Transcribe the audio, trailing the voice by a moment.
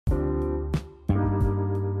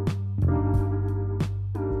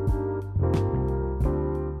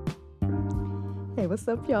what's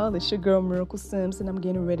up, y'all? It's your girl, Miracle Sims, and I'm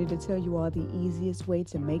getting ready to tell you all the easiest way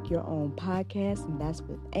to make your own podcast, and that's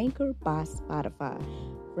with Anchor by Spotify.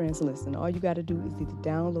 Friends, listen, all you got to do is either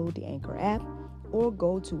download the Anchor app or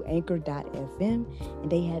go to anchor.fm, and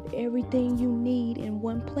they have everything you need in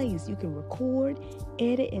one place. You can record,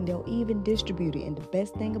 edit, and they'll even distribute it. And the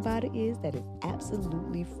best thing about it is that it's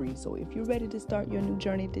absolutely free. So if you're ready to start your new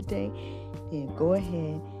journey today, then go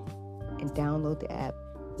ahead and download the app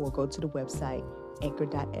or go to the website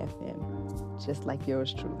anchor.fm, just like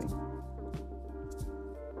yours truly.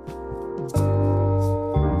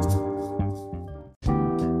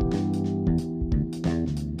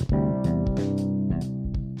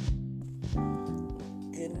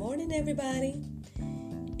 Good morning, everybody.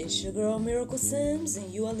 It's your girl, Miracle Sims,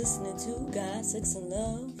 and you are listening to God, Sex, and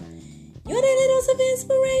Love, your daily dose of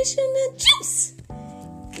inspiration and juice.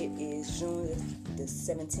 It is June the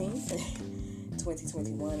 17th.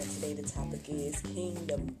 2021, and today the topic is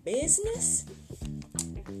Kingdom Business.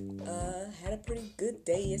 Had a pretty good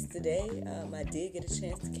day yesterday. I did get a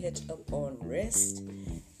chance to catch up on rest.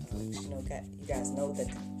 You guys know that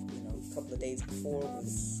a couple of days before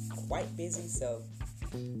was quite busy, so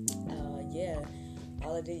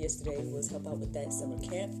all I did yesterday was help out with that summer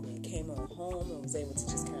camp, and came on home and was able to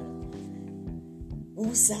just kind of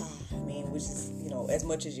woosah. Which is, as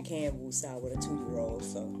much as you can woosah with a 2-year-old,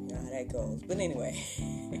 so you know how that goes. But anyway,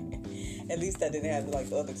 at least I didn't have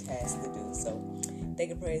other tasks to do. So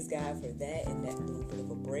thank and praise God for that and that little bit of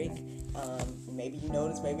a break. Maybe you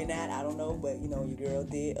noticed, maybe not, I don't know, but your girl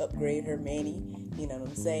did upgrade her mani, you know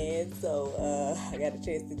what I'm saying? So I got a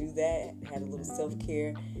chance to do that, had a little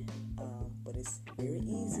self-care, but it's very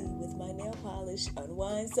easy with my nail polish,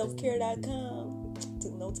 unwindselfcare.com.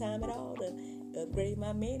 Took no time at all to upgrade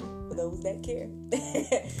my mani for those that care.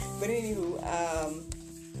 But anywho,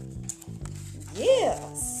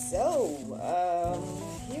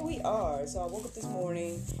 here we are. So I woke up this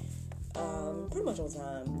morning pretty much on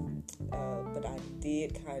time, but I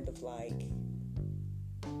did kind of I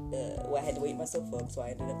had to wake myself up, so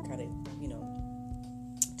I ended up kind of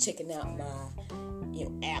checking out my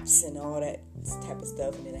apps and all that type of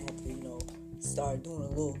stuff, and then I had to start doing a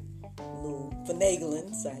little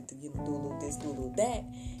finagling, so I had to do a little this, do a little that,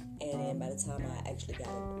 and then by the time I actually got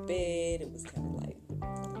into bed, it was kind of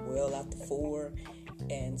well after 4,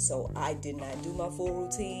 and so I did not do my full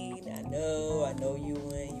routine. I know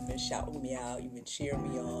you've been shouting me out, you've been cheering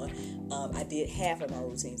me on. I did half of my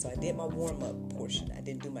routine, so I did my warm-up portion, I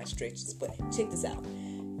didn't do my stretches, but check this out.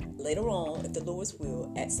 Later on, if the Lord's will,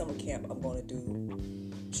 at summer camp, I'm going to do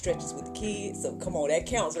stretches with the kids, so come on, that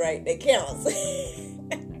counts, right? That counts.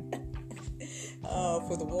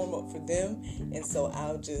 For the warm-up for them, and so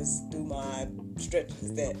I'll just do my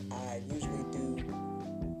stretches that I usually do,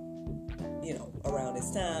 around this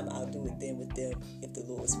time. I'll do it then with them if the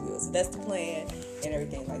Lord's will. So that's the plan and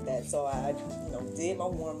everything like that. So I, did my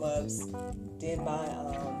warm-ups, did my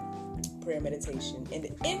prayer meditation, and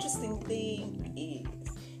the interesting thing is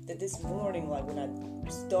that this morning, when I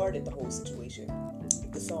started the whole situation,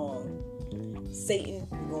 the song "Satan,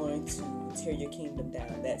 You're Going to Tear Your Kingdom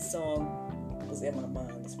Down," that song was in my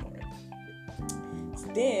mind this morning. So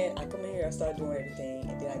then I come in here, I start doing everything,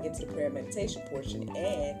 and then I get to the prayer meditation portion,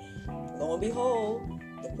 and lo and behold,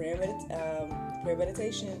 the prayer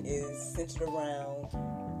meditation is centered around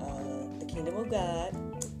the kingdom of God,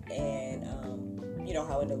 and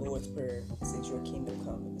how in the Lord's Prayer it says your kingdom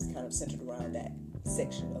come. It was kind of centered around that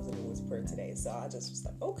section of the Lord's Prayer today. So I just was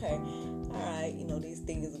like, okay, all right, these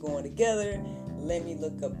things are going together. Let me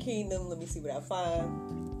look up kingdom. Let me see what I find.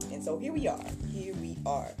 And so here we are.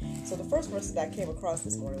 So the first verse that I came across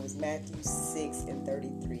this morning was Matthew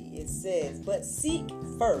 6:33. It says, "But seek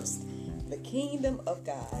first the kingdom of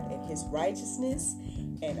God and his righteousness,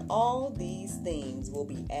 and all these things will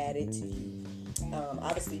be added to you."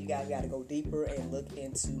 Obviously, you guys got to go deeper and look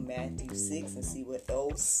into Matthew 6 and see what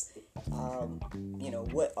else,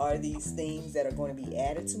 what are these things that are going to be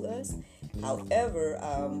added to us. However,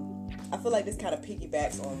 I feel like this kind of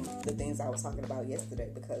piggybacks on the things I was talking about yesterday,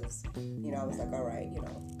 because, I was like, all right,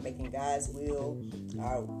 making God's will,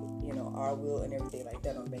 our will and everything like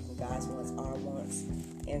that, on making God's wants our wants.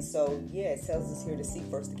 And so, it tells us here to seek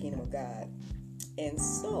first the kingdom of God. And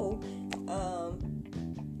so,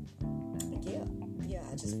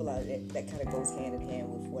 I just feel like that kind of goes hand in hand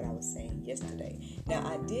with what I was saying yesterday. Now,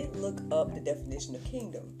 I did look up the definition of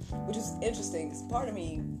kingdom, which is interesting, because part of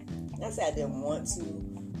me, not say I didn't want to,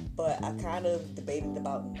 but I kind of debated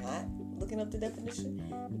about not looking up the definition,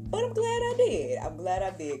 but I'm glad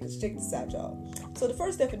I did, because check this out, y'all. So the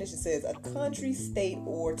first definition says a country, state,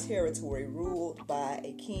 or territory ruled by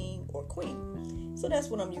a king or queen. So that's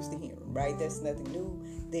what I'm used to hearing, right? There's nothing new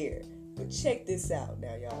there. But check this out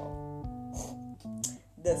now, y'all.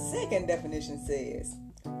 The second definition says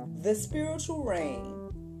the spiritual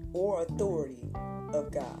reign or authority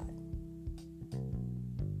of God.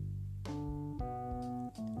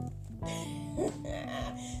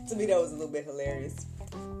 To me, that was a little bit hilarious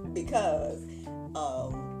because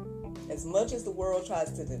as much as the world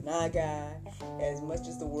tries to deny God, as much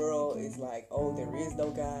as the world is like, oh, there is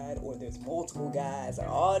no God, or there's multiple gods, or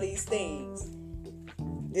all these things,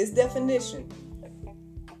 this definition,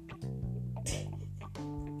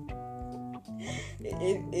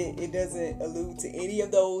 it doesn't allude to any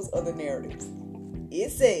of those other narratives.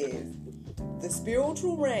 It says the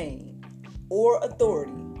spiritual reign or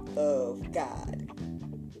authority of God.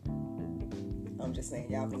 I'm just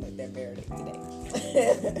saying, y'all can let that marinate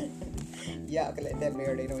today. Y'all can let that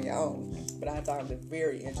marinate on your own. But I thought it was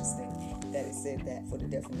very interesting that it said that for the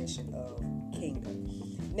definition of kingdom.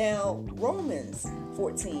 Now, Romans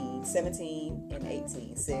 14, 17, and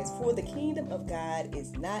 18 says, for the kingdom of God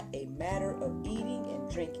is not a matter of eating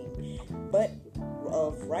and drinking, but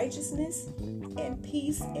of righteousness and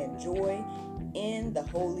peace and joy in the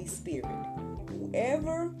Holy Spirit.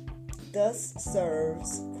 Whoever thus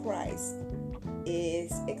serves Christ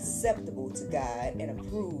is acceptable to God and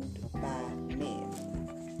approved by men.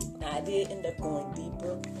 Now, I did end up going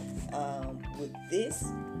deeper with this,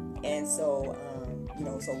 and so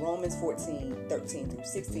so Romans 14, 13 through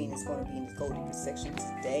 16 is going to be in the go deeper section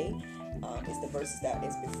today. It's the verses that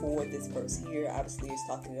is before this verse here. Obviously, it's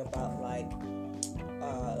talking about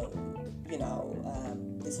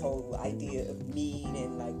this whole idea of meat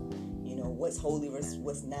and what's holy versus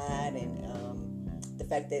what's not, and the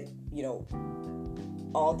fact that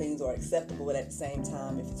all things are acceptable, but at the same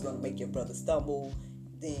time, if it's going to make your brother stumble,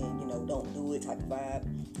 then don't do it type of vibe.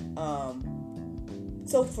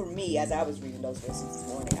 So for me, as I was reading those verses this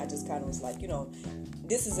morning, I just kind of was like,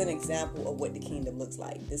 this is an example of what the kingdom looks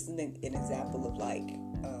like. This is an example of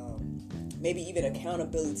maybe even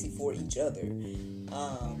accountability for each other,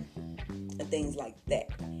 and things like that.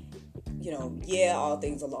 All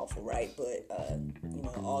things are lawful, right? But,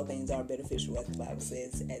 all things are beneficial, as the Bible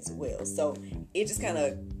says as well. So it just kind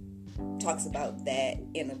of talks about that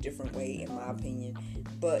in a different way, in my opinion.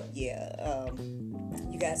 But you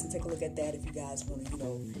guys can take a look at that if you guys want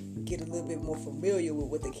to, get a little bit more familiar with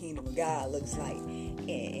what the kingdom of God looks like,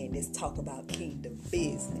 and just talk about kingdom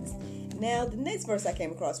business. Now, the next verse I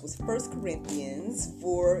came across was 1 Corinthians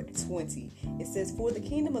 4:20. It says, for the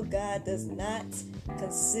kingdom of God does not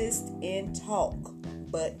consist in talk,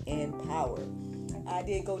 but in power. I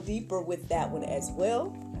did go deeper with that one as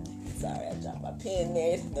well. Sorry, I dropped my pen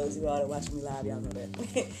there. Those of y'all that watch me live, y'all know that.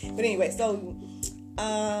 But anyway, so,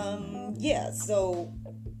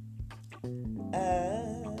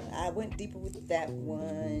 I went deeper with that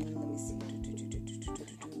one. Let me see.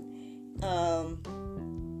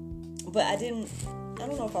 But I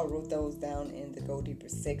don't know if I wrote those down in the Go Deeper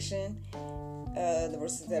section. The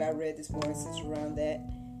verses that I read this morning since around that.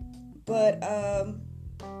 But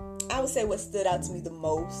I would say what stood out to me the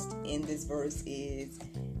most in this verse is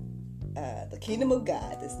the kingdom of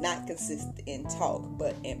God does not consist in talk,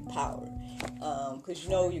 but in power. Because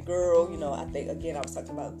your girl, I think, again, I was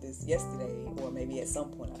talking about this yesterday, or maybe at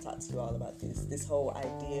some point I talked to you all about this whole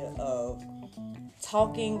idea of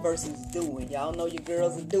talking versus doing. Y'all know your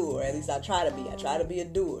girl's a doer. At least I try to be. I try to be a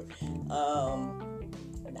doer.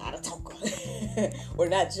 Not a talker. Or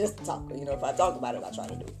not just a talker. If I talk about it, I try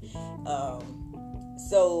to do it.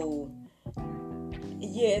 So,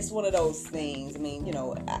 yeah, it's one of those things. I mean,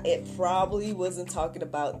 it probably wasn't talking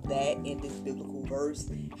about that in this biblical verse.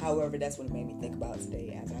 However, that's what it made me think about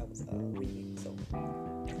today as I was reading. So,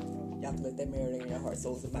 y'all can let that marinate in your heart,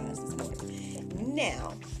 souls, and minds this morning.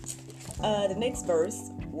 Now, the next verse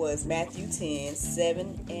was Matthew 10,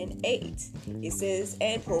 7 and 8. It says,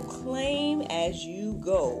 and proclaim as you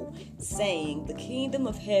go, saying, the kingdom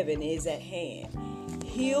of heaven is at hand.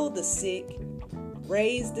 Heal the sick,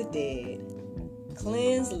 raise the dead,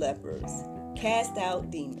 cleanse lepers, cast out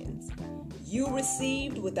demons. You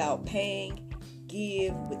received without paying,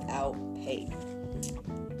 give without pay.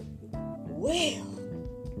 Well,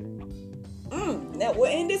 now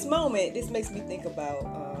in this moment, this makes me think about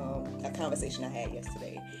a conversation I had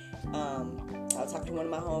yesterday. I was talking to one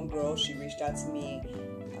of my homegirls. She reached out to me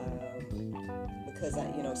because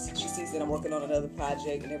she sees that I'm working on another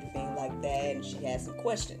project and everything like that, and she has some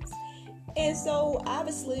questions. And so,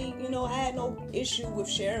 obviously, I had no issue with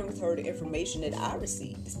sharing with her the information that I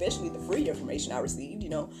received, especially the free information I received,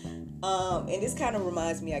 And this kind of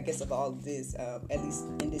reminds me, I guess, of all of this, at least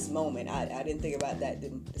in this moment. I didn't think about that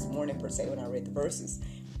this morning per se when I read the verses,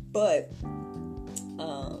 but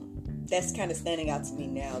that's kind of standing out to me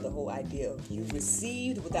now, the whole idea of you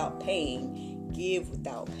received without paying, give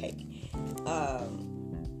without pay.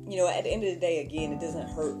 At the end of the day, again, it doesn't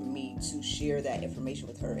hurt me to share that information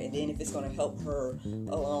with her. And then if it's going to help her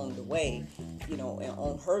along the way, and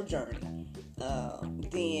on her journey,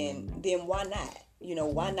 then why not?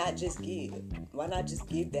 Why not just give? Why not just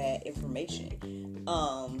give that information?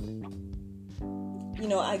 I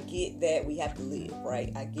get that we have to live,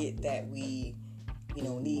 right? I get that we,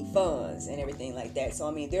 need funds and everything like that. So,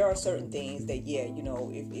 there are certain things that,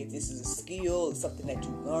 if this is a skill, it's something that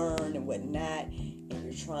you learn and whatnot, and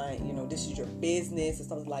you're trying, this is your business or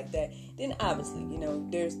something like that, then obviously,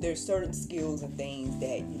 there's certain skills and things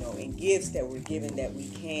that, and gifts that we're given that we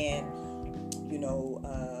can,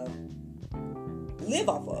 live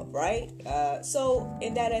off of, right? So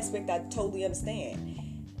in that aspect, I totally understand.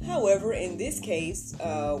 However, in this case,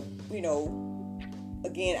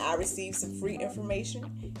 again, I received some free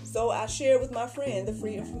information, so I shared with my friend the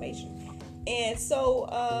free information. And so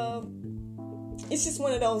it's just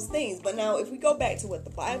one of those things. But now, if we go back to what the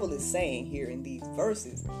Bible is saying here in these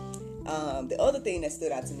verses, the other thing that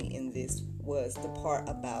stood out to me in this was the part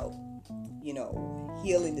about,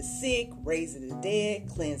 healing the sick, raising the dead,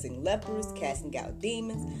 cleansing lepers, casting out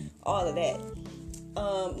demons, all of that.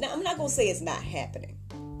 Now, I'm not going to say it's not happening.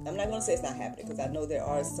 Because I know there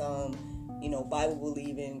are some,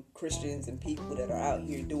 Bible-believing Christians and people that are out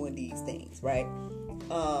here doing these things, right?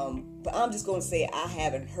 But I'm just going to say I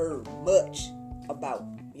haven't heard much about,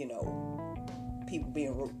 people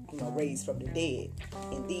being, raised from the dead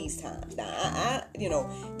in these times. Now,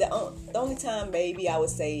 the only time maybe I would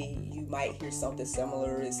say you might hear something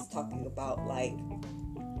similar is talking about, like,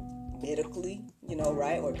 medically,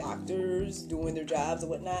 right? Or doctors doing their jobs or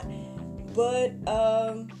whatnot. But,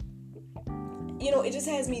 it just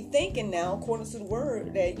has me thinking now, according to the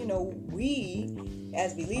word, that, we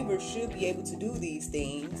as believers should be able to do these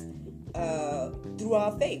things through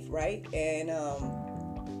our faith, right? And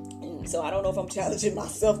so I don't know if I'm challenging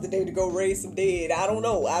myself today to go raise some dead. I don't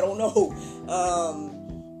know.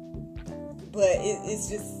 But it's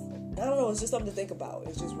just, I don't know, it's just something to think about.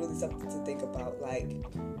 It's just really something to think about. Like,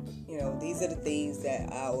 these are the things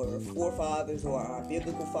that our forefathers or our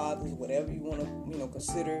biblical fathers, whatever you want to,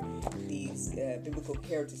 consider these biblical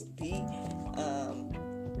characters to be,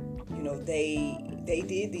 they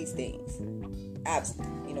did these things.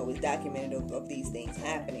 Absolutely. It's documented of these things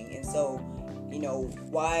happening. And so,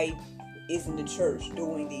 why isn't the church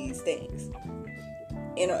doing these things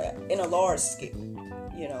in a large scale,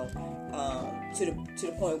 to the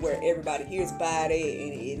point where everybody hears about it,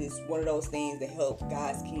 and it is one of those things that help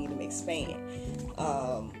God's kingdom expand.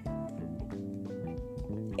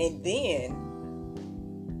 And then,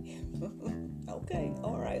 okay,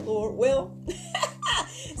 all right, Lord. Well,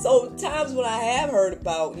 so times when I have heard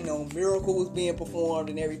about, miracles being performed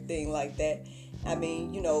and everything like that,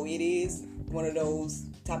 it is one of those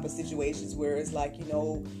type of situations where it's like,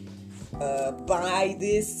 buy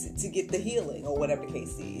this to get the healing or whatever the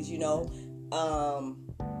case is,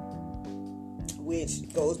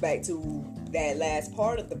 which goes back to that last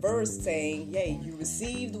part of the verse saying, yay, you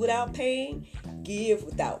received without paying, give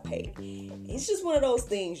without pay. It's just one of those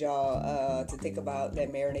things, y'all, to think about,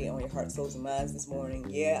 that marinate on your heart, souls, and minds this morning.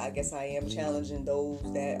 Yeah, I guess I am challenging those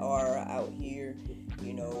that are out here,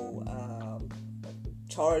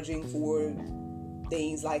 charging for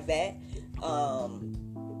things like that, and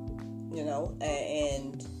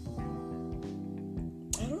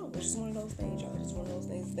I don't know, it's just one of those things, y'all. Just one of those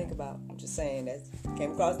things to think about. I'm just saying, that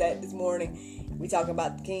came across that this morning. We talking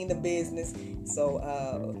about the kingdom business, so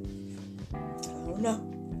I don't know.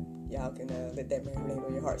 Y'all can let that marinate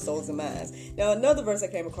on your heart, souls, and minds. Now, another verse I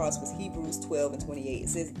came across was Hebrews 12:28. It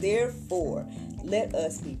says, therefore, let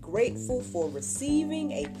us be grateful for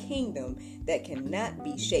receiving a kingdom that cannot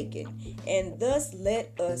be shaken, and thus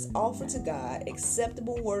let us offer to God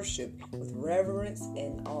acceptable worship with reverence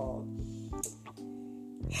and awe.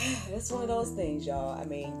 That's one of those things, y'all. I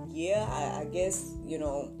guess,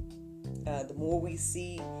 the more we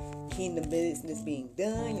see kingdom business being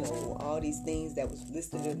done, all these things that was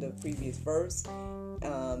listed in the previous verse,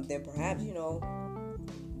 then perhaps,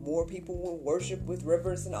 more people will worship with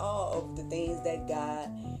reverence and awe of the things that God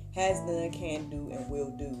has done, can do, and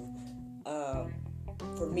will do.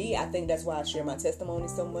 For me, I think that's why I share my testimony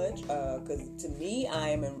so much, because to me, I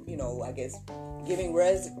am, I guess, giving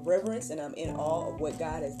reverence, and I'm in awe of what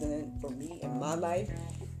God has done for me in my life,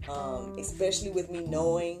 especially with me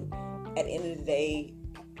knowing at the end of the day,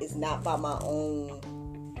 it's not by my own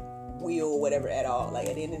will or whatever at all. Like,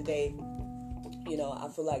 at the end of the day, you know, I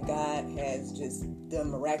feel like God has just done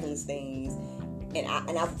miraculous things, and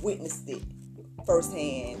I've witnessed it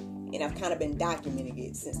firsthand, and I've kind of been documenting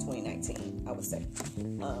it since 2019, I would say.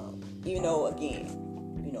 Even though, again,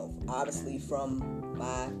 you know, obviously from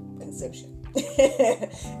my conception,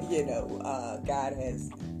 you know, God has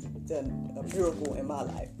done a miracle in my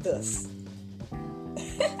life. Thus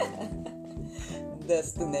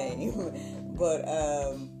the name. But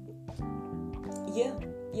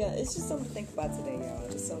yeah, it's just something to think about today, y'all.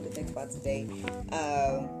 Just something to think about today.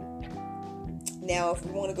 Now, if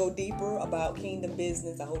we want to go deeper about kingdom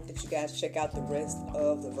business, I hope that you guys check out the rest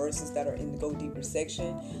of the verses that are in the Go Deeper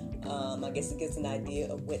section. I guess it gives an idea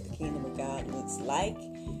of what the kingdom of God looks like,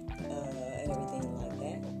 and everything like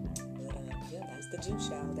that. But yeah, that's the juice,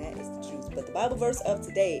 y'all. That is the juice. But the Bible verse of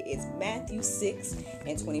today is Matthew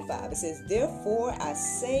 6:25. It says, "Therefore I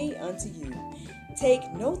say unto you, take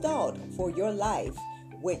no thought for your life,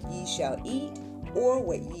 what ye shall eat, or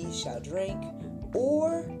what ye shall drink,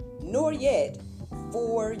 nor yet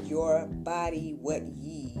for your body what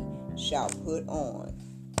ye shall put on.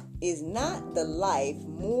 Is not the life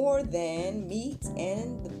more than meat,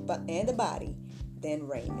 and the body than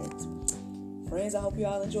raiment?" Friends, I hope you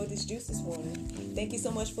all enjoyed this juice this morning. Thank you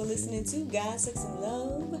so much for listening to God, Sex, and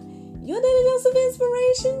Love. Your daily dose of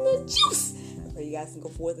inspiration, the juice. I pray you guys can go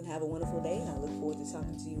forth and have a wonderful day. I look forward to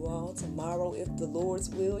talking to you all tomorrow, if the Lord's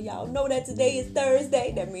will. Y'all know that today is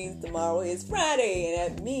Thursday. That means tomorrow is Friday,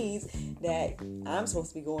 and that means that I'm supposed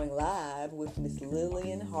to be going live with Miss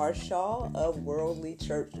Lillian Harshaw of Worldly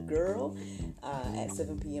Church Girl at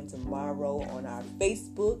 7 p.m. tomorrow on our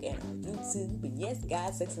Facebook and our YouTube. And yes,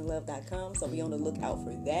 GodSexandLove.com. So be on the lookout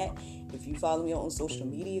for that. If you follow me on social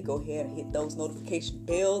media, go ahead and hit those notification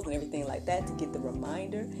bells and everything like that to get the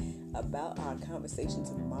reminder about our conversation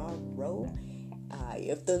tomorrow,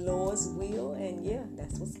 if the Lord's will. And yeah,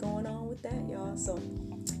 that's what's going on with that, y'all. So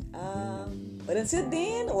but until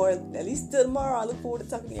then, or at least till tomorrow, I look forward to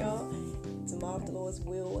talking to y'all tomorrow if the Lord's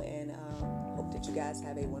will, and hope that you guys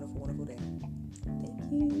have a wonderful, wonderful day.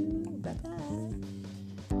 Thank you. Bye-bye.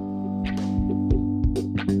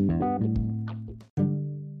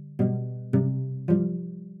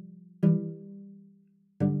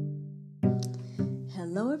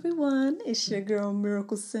 Hello everyone, it's your girl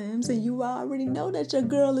Miracle Sims, and you already know that your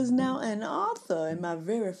girl is now an author, and my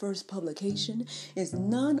very first publication is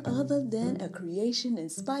none other than a creation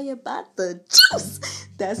inspired by the juice.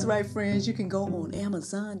 That's right, friends, you can go on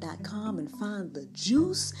Amazon.com and find the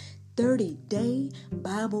Juice 30-day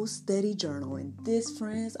Bible study journal. And this,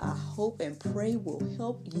 friends, I hope and pray will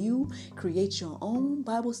help you create your own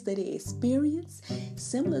Bible study experience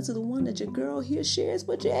similar to the one that your girl here shares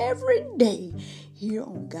with you every day here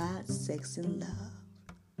on God, Sex, and Love.